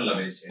సెంటర్ లో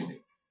వేసేయండి.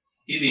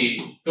 ఇది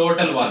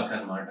టోటల్ వర్క్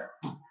అన్నమాట.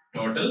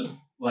 టోటల్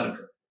వర్క్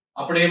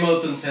అప్పుడు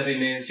ఏమవుతుంది సార్?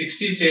 ఈయన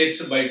 60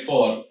 చైర్స్ బై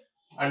 4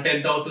 అంటే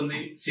ఎంత అవుతుంది?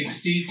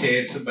 60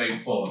 చైర్స్ బై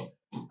 4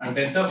 అంటే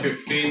ఎంత?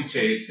 15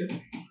 చైర్స్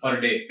పర్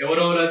డే.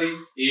 ఎవరెవరు అది?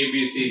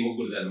 ఏబిసి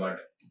ముగ్గురుది అనమాట.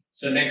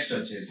 సో నెక్స్ట్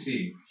వచ్చేసి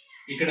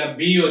ఇక్కడ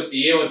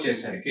ఏ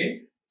వచ్చేసరికి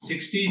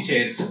 60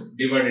 చైర్స్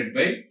డివైడెడ్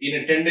బై ఈయన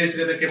 10 days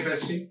కదా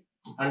కెపాసిటీ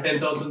అంటే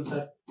ఎంత అవుతుంది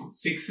సార్?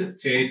 6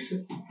 చైర్స్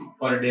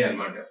పర్ డే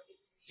అనమాట.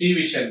 సి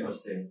విషయానికి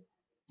వస్తే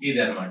ఇది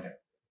అనమాట.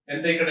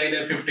 ఎంత? ఇక్కడ అయినా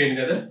 15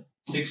 కదా.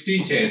 60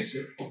 చైర్స్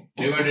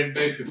డివైడెడ్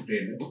బై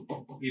 15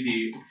 ఇది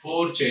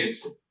 4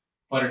 చైర్స్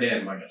పర్ డే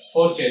అనమాట.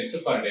 4 చైర్స్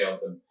పర్ డే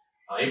అవుతుంది.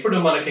 ఇప్పుడు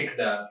మనకి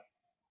ఇక్కడ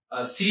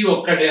సి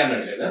ఒక్కడే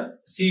అన్నాడు కదా.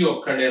 సి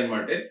ఒక్కడే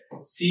అనమాట.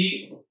 సి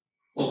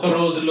ఒక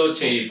రోజులో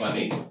చేయి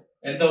పని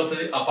ఎంత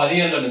అవుతుంది? ఆ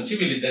 15 నుంచి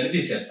వీళ్ళిద్దరిని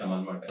తీసేస్తాం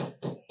అనమాట.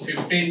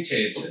 15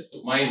 chairs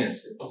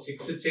minus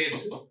 6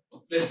 chairs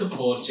plus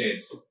 4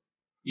 chairs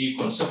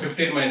equals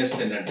 15 minus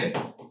 10 అంటే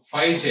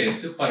 5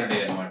 చైర్స్ పర్ డే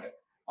అనమాట.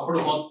 అప్పుడు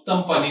మొత్తం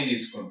పని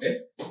తీసుకుంటే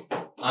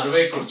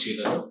 60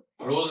 కుర్చీలను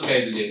రోజుకి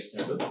 5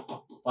 చేస్తాడు,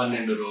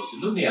 12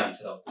 రోజులు నీ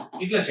ఆన్సర్ అవుతుంది.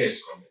 ఇట్లా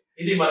చేసుకోండి.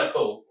 ఇది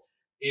మనకు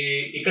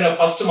ఇక్కడ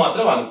ఫస్ట్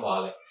మాత్రం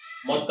అనుకోవాలి.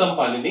 మొత్తం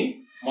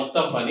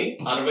పని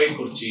 60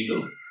 కుర్చీలు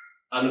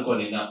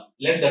అనుకోనినా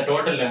let the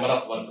total number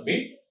of work B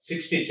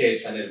 60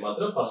 chairs అనేది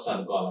మాత్రం ఫస్ట్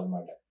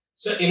అనుకోవాలన్నమాట.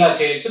 సో ఇలా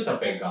చేయొచ్చు,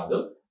 తప్పేం కాదు.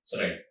 So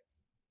right.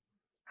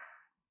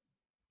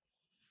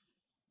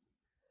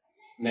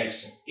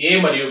 నెక్స్ట్ ఏ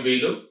మరియు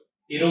బిలు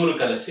ఇరువురు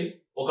కలిసి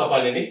ఒక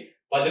పనిని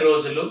 10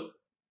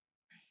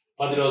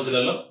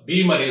 రోజులలో, బి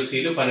మరియు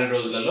సిలు 12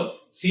 రోజులలో,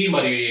 సి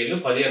మరియు ఏలు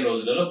 15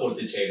 రోజులలో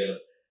పూర్తి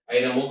చేయగలరు.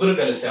 అయినా ముగ్గురు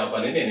కలిసి ఆ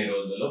పనిని ఎన్ని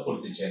రోజులలో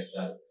పూర్తి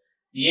చేస్తారు?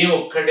 ఏ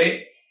ఒక్కడే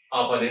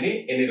ఆ పనిని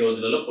ఎన్ని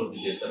రోజులలో పూర్తి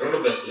చేస్తారు? రెండు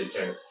ప్రశ్నలు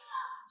ఇచ్చాడు.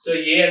 So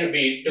A and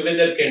B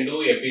together can do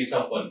a piece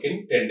of work in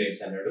 10 days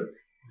అన్నాడు.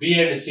 B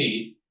and C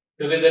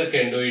together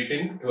can do it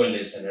in 12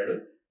 days అన్నాడు.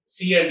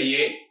 C and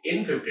A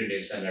in 15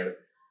 days అన్నాడు.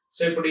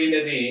 సో ఇప్పుడు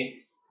ఈయనది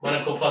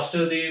మనకు ఫస్ట్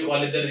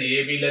వాళ్ళిద్దరిది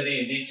ఏబిలది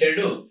ఇది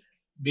ఇచ్చాడు,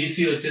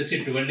 బీసీ వచ్చేసి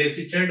 12 days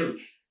ఇచ్చాడు,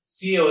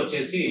 సిఏ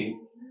వచ్చేసి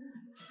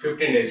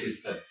 15 days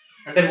ఇస్తారు.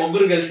 అంటే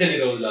ముగ్గురు కలిసి ఎన్ని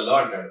రోజులలో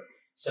అంటాడు.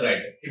 సో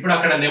రైట్, ఇప్పుడు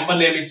అక్కడ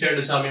నెంబర్లు ఏమి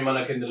ఇచ్చాడు స్వామి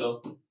మనకి? ఇందులో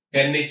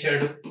 10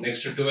 ఇచ్చాడు,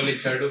 నెక్స్ట్ 12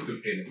 ఇచ్చాడు,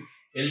 15.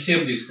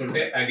 ఎల్సిఎం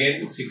తీసుకుంటే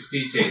అగైన్ 60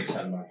 చైర్స్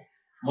అన్నమాట.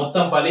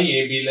 మొత్తం పని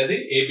ఏబిలది,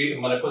 ఏబి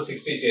మనకు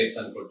 60 చైర్స్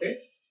అనుకుంటే,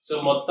 సో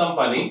మొత్తం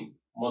పని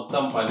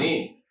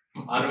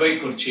 60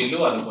 కుర్చీలు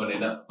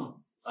అనుకోనినా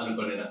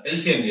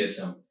ఎల్సిఎం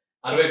చేసాం.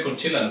 60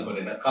 కుర్చీలు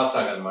అనుకోనినా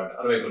కాసాగనమాట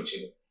 60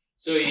 కుర్చీలు.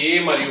 సో ఏ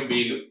మరియు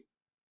బీలు,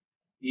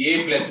 ఏ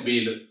ప్లస్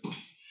బీలు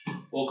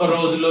ఒక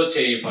రోజులో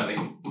చేయి పని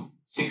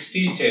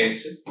 60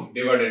 చైర్స్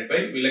డివైడెడ్ బై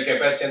వీళ్ళ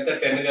కెపాసిటీ ఎంత?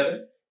 10 కదా,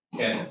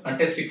 10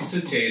 అంటే 6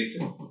 చైర్స్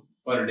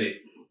పర్ డే.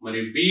 మరి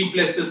బి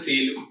ప్లస్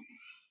సిలు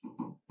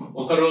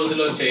ఒక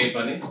రోజులో చేయి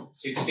పని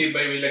 60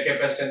 బై వీళ్ళ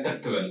కెపాసిటీ ఎంత?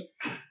 12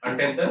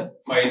 అంటే ఎంత?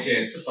 5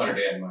 చైర్స్ పర్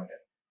డే అన్నమాట.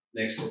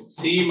 నెక్స్ట్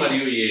సి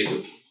మరియు ఏలు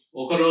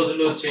ఒక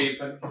రోజులో చేయి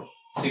పని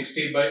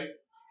 60 బై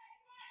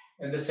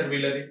ఎంత సార్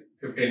వీళ్ళది?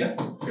 15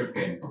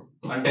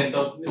 అంటే ఎంత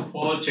అవుతుంది?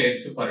 4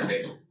 చైర్స్ పర్ డే.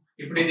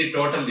 ఇప్పుడు ఇది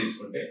టోటల్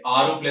తీసుకుంటే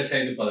 6 +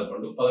 5 11,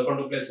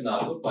 11 +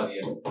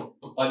 4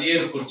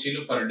 15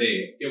 కుర్చీలు పర్ డే.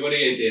 ఎవరు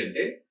అయితే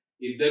అంటే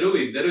ఇద్దరు.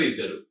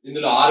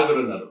 ఇందులో 6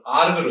 ఉన్నారు.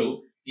 6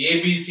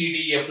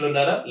 ఏబిసిడిఎఫ్లు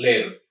ఉన్నారా?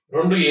 లేరు.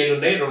 2 ఏలు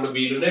ఉన్నాయి, 2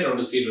 బీలు ఉన్నాయి,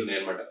 2 సీలు ఉన్నాయి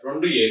అనమాట.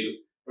 2 ఏలు,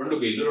 2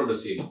 బీలు, 2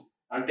 సీలు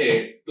అంటే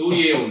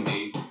 2A ఉంది,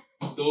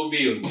 2B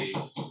ఉంది,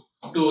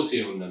 2C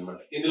ఉంది అనమాట.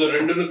 ఇందులో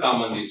 2ను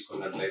కామన్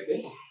తీసుకున్నట్లయితే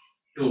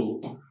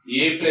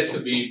 2A +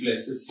 B +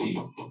 C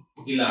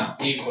ఇలా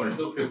ఈక్వల్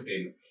టు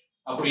 15.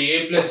 అప్పుడు A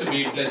 + B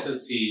 +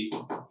 C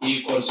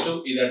equals to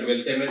ఇది అటు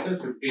వెళ్తే ఏమైతే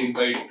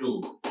 15/2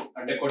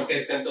 అంటే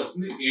కొట్టేస్తే ఎంత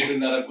వస్తుంది?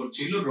 7.5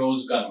 కుర్చీలు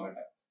రోజుగా అనమాట.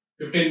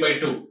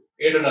 15/2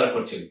 7.5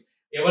 కుర్చీలు.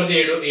 ఎవరిది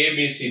 7?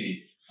 ఏబిసిది.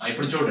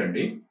 ఇప్పుడు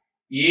చూడండి,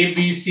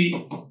 ఏబిసిలు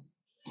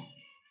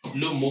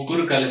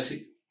ముగ్గురు కలిసి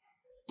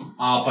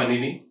ఆ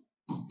పనిని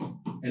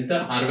ఎంత?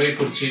 60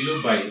 కుర్చీలు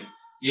బై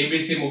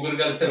ఏబిసి ముగ్గురు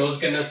కలిస్తే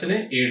రోజుకి ఎన్ని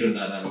వస్తున్నాయి?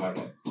 7.5 అనమాట.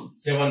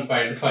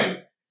 7.5.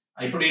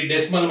 ఇప్పుడు ఈ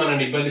డెసిమల్ మనం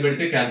ఇబ్బంది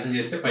పెడితే క్యాన్సిల్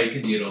చేస్తే పైకి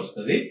 0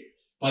 వస్తుంది.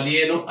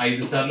 15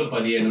 5 సార్లు,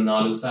 15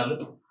 4 సార్లు,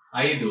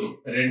 5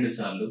 2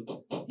 సార్లు,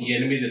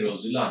 8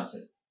 రోజులు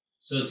ఆన్సర్.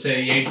 సో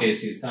 8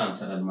 days ఇస్తే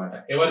ఆన్సర్ అనమాట.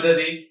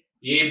 ఎవరిది?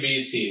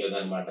 ఏబిసి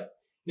అనమాట.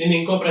 నేను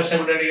ఇంకో ప్రశ్న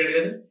కూడా అడిగాడు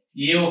కదా,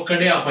 ఏ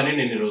ఒక్కడే ఆ పని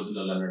ఎన్ని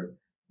రోజులలో అన్నాడు.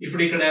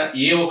 ఇప్పుడు ఇక్కడ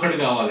ఏ ఒక్కడు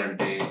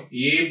కావాలంటే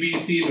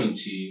ఏబిసి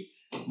నుంచి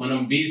మనం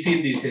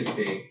బీసీని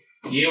తీసేస్తే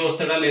ఏ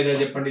వస్తాడా లేదా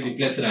చెప్పండి? ఇది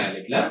ప్లస్ రాయాలి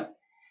ఇట్లా.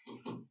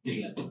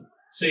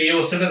 సో ఏ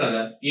వస్తాడా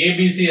కదా?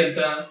 ఏబిసి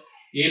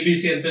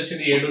ఎంత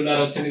వచ్చింది?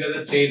 7.5 వచ్చింది కదా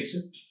చైర్స్,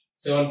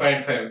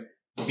 7.5.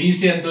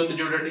 బీసీ ఎంత ఉంది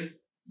చూడండి,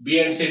 బి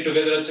అండ్ సి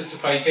టుగెదర్ వచ్చేసి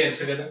 5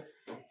 చైర్స్ కదా,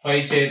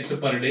 5 చైర్స్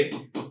పర్ డే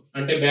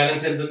అంటే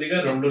బ్యాలెన్స్ ఎంత ఉంది?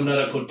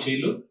 2.5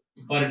 కుర్చీలు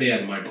పర్ డే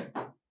అనమాట.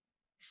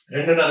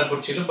 2.5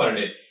 కుర్చీలు పర్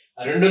డే.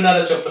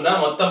 2.5 చొప్పున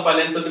మొత్తం పని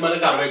ఎంత ఉంది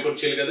మనకి? 60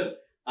 కుర్చీలు కదా.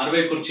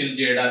 60 కుర్చీలు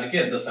చేయడానికి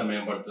ఎంత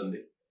సమయం పడుతుంది?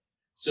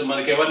 సో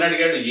మనకి ఎవరిని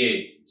అడిగాడు? ఏ.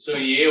 సో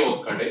ఏ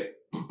ఒక్కడే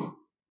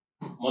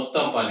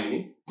మొత్తం పనిని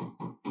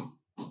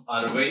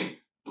 60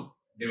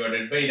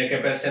 డివైడెడ్ బై ఈయన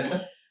కెపాసిటీ ఎంత?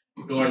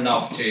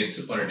 2.5 చైర్స్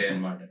పర్ డే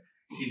అనమాట.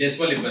 ఈ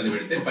డెసిమల్ ఇబ్బంది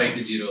పెడితే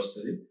పైకి 0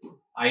 వస్తుంది.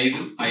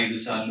 5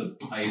 సార్లు,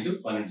 5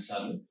 12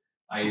 సార్లు,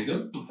 5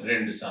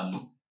 2 సార్లు,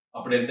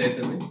 అప్పుడు ఎంత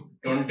అవుతుంది?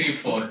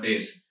 24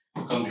 days.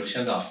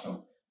 కంక్లూషన్ రాస్తాం.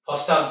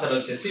 ఫస్ట్ ఆన్సర్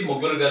వచ్చేసి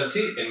ముగ్గురు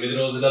కలిసి 8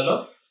 రోజులలో,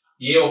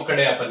 ఏ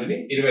ఒక్కడే ఆ పనిని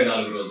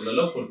 24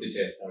 రోజులలో పూర్తి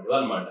చేస్తాడు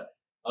అనమాట.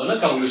 అవునా?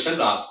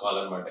 కంక్లూషన్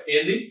రాసుకోవాలన్నమాట.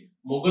 ఏది?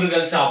 ముగ్గురు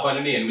కలిసి ఆ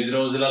పనిని 8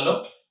 రోజులలో,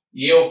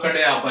 ఏ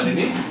ఒక్కడే ఆ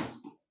పనిని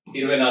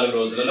 24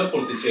 రోజులలో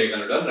పూర్తి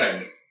చేయగలడు అని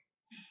రాయండి.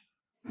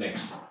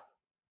 నెక్స్ట్,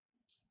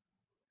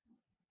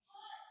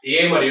 ఏ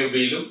మరియు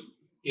బిలు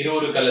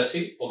ఇరువురు కలిసి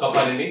ఒక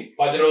పనిని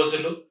 10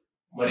 రోజులు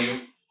మరియు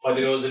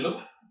 10 రోజులు,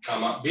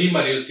 బి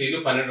మరియు సిలు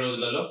 12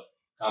 రోజులలో,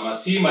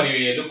 సి మరియు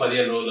ఏలు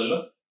 15 రోజులలో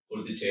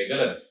పూర్తి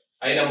చేయగలరు.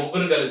 అయినా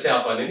ముగ్గురు కలిసి ఆ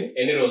పనిని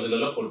ఎన్ని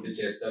రోజులలో పూర్తి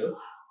చేస్తారు?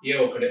 ఏ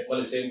ఒక్కడే.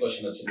 మళ్ళీ సేమ్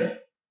క్వశ్చన్ వచ్చిందా?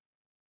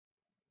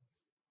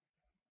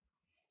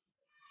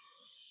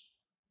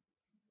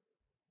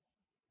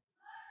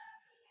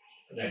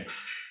 రైట్.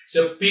 సో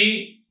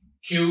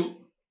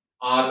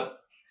PQR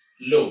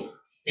లో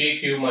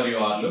PQ మరియు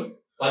R లు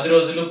 10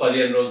 రోజులు,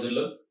 15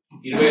 రోజులు,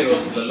 20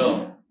 రోజులలో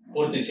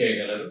పూర్తి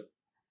చేయగలరు.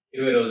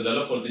 20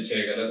 రోజులలో పూర్తి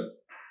చేయగలరు.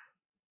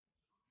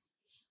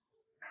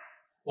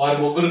 వారు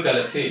ముగ్గురు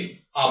కలిసి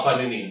ఆ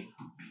పనిని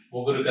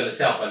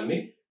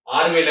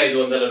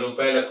 6,500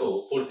 రూపాయలకు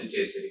పూర్తి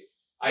చేసి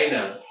అయినా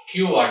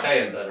క్యూ వాటా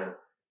ఎంత అన్నాడు.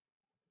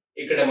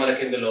 ఇక్కడ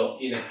మనకి ఇందులో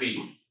ఈయన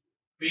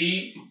P,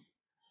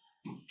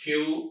 Q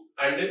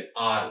and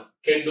R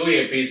can do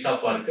a piece of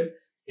work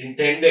in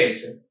 10 days,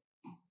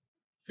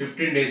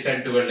 15 days and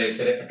 12 days,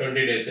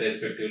 20 days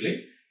respectively.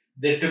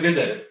 They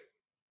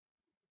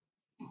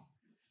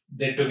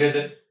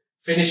together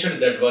finished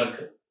that work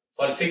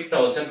for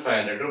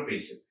 6,500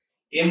 rupees.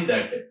 In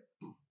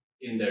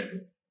that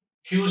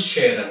queue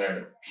share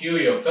అన్నాడు. క్యూ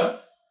యొక్క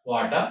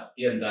వాటా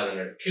ఎంత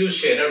అన్నాడు. క్యూ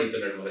షేర్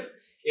అడుగుతున్నాడు. మనకి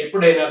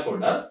ఎప్పుడైనా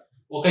కూడా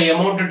ఒక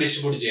అమౌంట్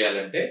డిస్ట్రిబ్యూట్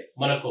చేయాలంటే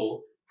మనకు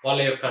వాళ్ళ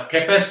యొక్క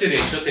కెపాసిటీ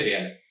రేషియో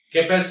తెలియాలి.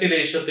 కెపాసిటీ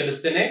రేషియో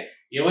తెలిస్తేనే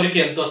ఎవరికి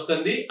ఎంత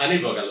వస్తుంది అని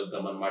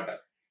ఇవ్వగలుగుతాం అన్నమాట.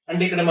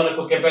 అంటే ఇక్కడ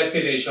మనకు కెపాసిటీ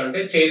రేషియో అంటే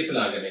చైర్స్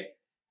లాగానే.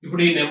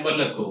 ఇప్పుడు ఈ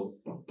నెంబర్లకు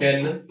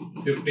 10,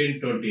 15,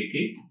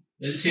 20కి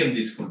ఎల్సిఎం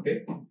తీసుకుంటే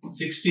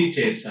 60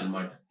 చైర్స్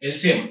అన్నమాట.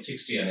 ఎల్సిఎం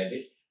 60 అనేది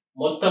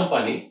మొత్తం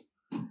పని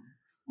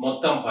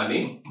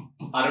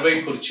 60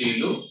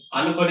 కుర్చీలు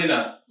అనుకొని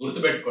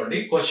గుర్తుపెట్టుకోండి.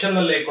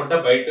 క్వశ్చన్లు లేకుండా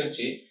బయట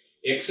నుంచి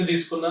ఎక్స్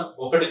తీసుకున్నా,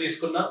 1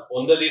 తీసుకున్నా,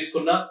 100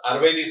 తీసుకున్నా,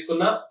 60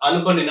 తీసుకున్నా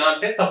అనుకొనినా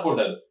అంటే తప్పు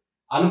ఉండదు.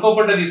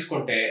 అనుకోకుండా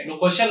తీసుకుంటే నువ్వు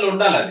క్వశ్చన్లు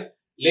ఉండాలి. అది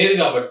లేదు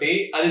కాబట్టి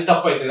అది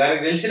తప్పు అవుతుంది.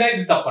 ఆయనకు తెలిసినా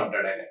ఇది తప్పు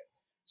అంటాడు ఆయన.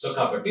 సో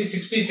కాబట్టి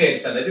 60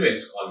 చైర్స్ అనేది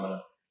వేసుకోవాలి మనం.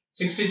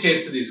 60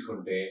 చైర్స్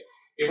తీసుకుంటే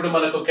ఇప్పుడు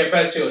మనకు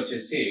కెపాసిటీ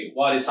వచ్చేసి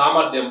వారి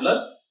సామర్థ్యములు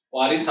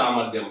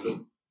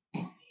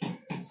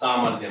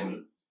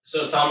సో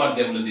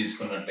సామర్థ్యములు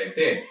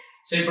తీసుకున్నట్లయితే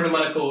సో ఇప్పుడు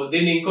మనకు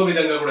దీన్ని ఇంకో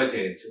విధంగా కూడా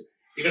చేయొచ్చు.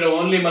 ఇక్కడ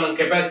ఓన్లీ మనం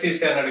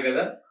కెపాసిటీస్ అన్నాడు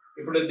కదా,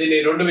 ఇప్పుడు దీన్ని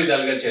 2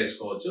 విధాలుగా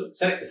చేసుకోవచ్చు.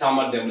 సరే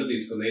సామర్థ్యములు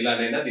తీసుకుందాం,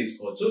 ఇలానైనా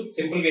తీసుకోవచ్చు.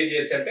 సింపుల్ గా ఏం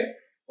చేయొచ్చు అంటే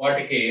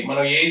వాటికి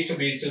మనం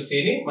A:B:C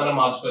మనం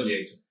మార్చుకొని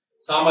చేయొచ్చు.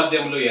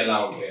 సామర్థ్యములు ఎలా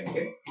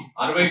ఉంటాయంటే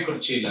 60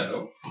 కుర్చీలను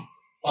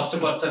ఫస్ట్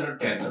పర్సన్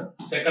 10,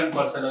 సెకండ్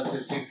పర్సన్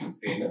వచ్చేసి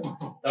 15,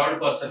 థర్డ్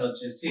పర్సన్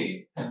వచ్చేసి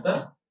ఎంత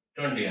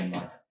 20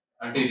 అన్నమాట.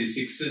 అంటే ఇది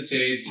 6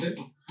 చైర్స్,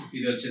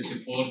 ఇది వచ్చేసి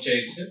 4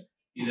 చైర్స్,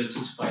 ఇది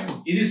వచ్చేసి 5.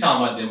 ఇది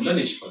సామర్థ్యంలో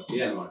నిష్పత్తి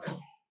అన్నమాట.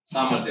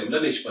 సామర్థ్యంలో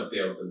నిష్పత్తి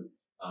అవుతుంది.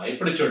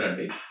 ఇప్పుడు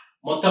చూడండి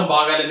మొత్తం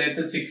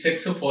భాగాలనైతే 6x,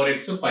 4x,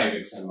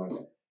 5x అన్నమాట.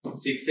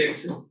 6x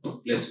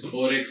plus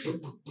 4x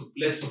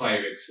plus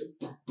 5x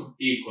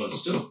equals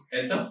to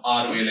ఎంత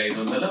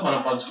 6,500. మనం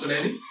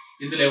పంచుకునేది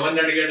ఇందులో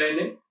ఎవరిని అడిగాడు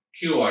ఆయన?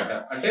 క్యూ వాటా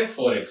అంటే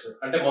 4x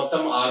అంటే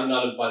మొత్తం 6,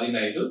 4,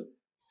 15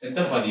 ఎంత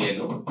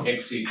 15. x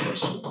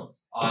equals to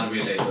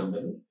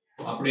 6,500.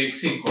 అప్పుడు x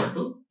ఈక్వల్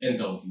టు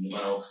ఎంత అవుతుంది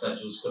మనం ఒకసారి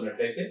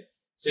చూసుకున్నట్లయితే.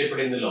 సో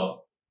ఇప్పుడు ఇందులో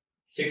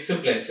 6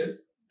 ప్లస్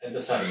ఎంత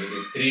సార్లు? ఇది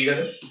 3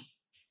 కదా,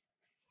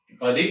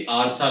 10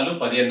 6 సార్లు,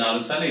 15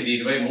 4 సార్లు, ఇది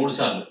 23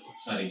 సార్లు.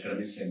 సారీ ఇక్కడ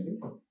మిస్ అయింది.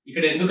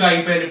 ఇక్కడ ఎందుకు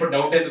ఆగిపోయాను ఇప్పుడు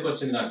డౌట్ ఎందుకు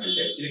వచ్చింది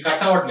నాకంటే ఇది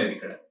కట్ అవ్వట్లేదు.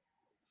 ఇక్కడ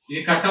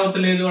ఇది కట్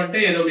అవుతలేదు అంటే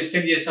ఏదో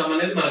మిస్టేక్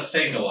చేస్తామనేది మనకు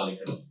స్ట్రైక్ అవ్వాలి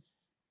ఇక్కడ.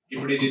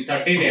 ఇప్పుడు ఇది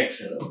 13x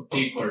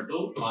ఈక్వల్ టు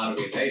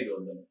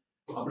 6,500.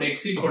 అప్పుడు x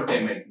ఈక్వల్ టు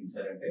ఏమైతుంది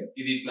సార్ అంటే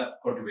ఇది ఇట్లా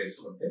కొట్టి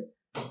వేసుకుంటే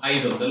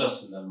 500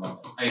 వస్తుంది అనమాట.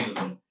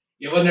 500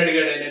 ఎవరిని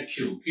అడిగాడు ఆయన?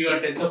 క్యూ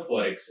అంటే ఎంత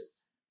 4x.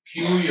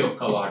 క్యూ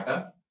యొక్క వాటా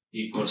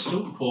ఈక్వల్స్ టు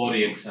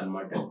 4x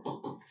అన్నమాట.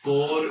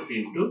 4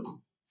 into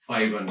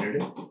 500.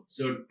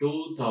 So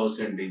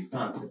 2000 is the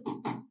answer.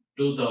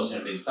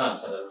 2000 is the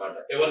answer అన్నమాట.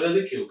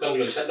 ఎవరిది? క్యూ.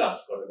 కంక్లూషన్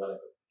రాసుకోండి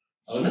మనకు.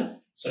 అవునా?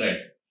 So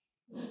right.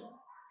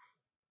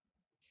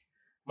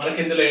 మనకి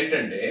ఇందులో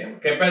ఏంటంటే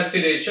కెపాసిటీ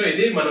రేషియో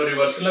ఇది మనం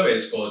రివర్స్ లో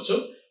వేసుకోవచ్చు.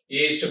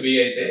 A:B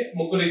అయితే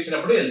ముగ్గురు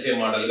ఇచ్చినప్పుడు LCM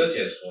మోడల్ గా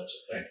చేసుకోవచ్చు.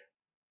 రైట్.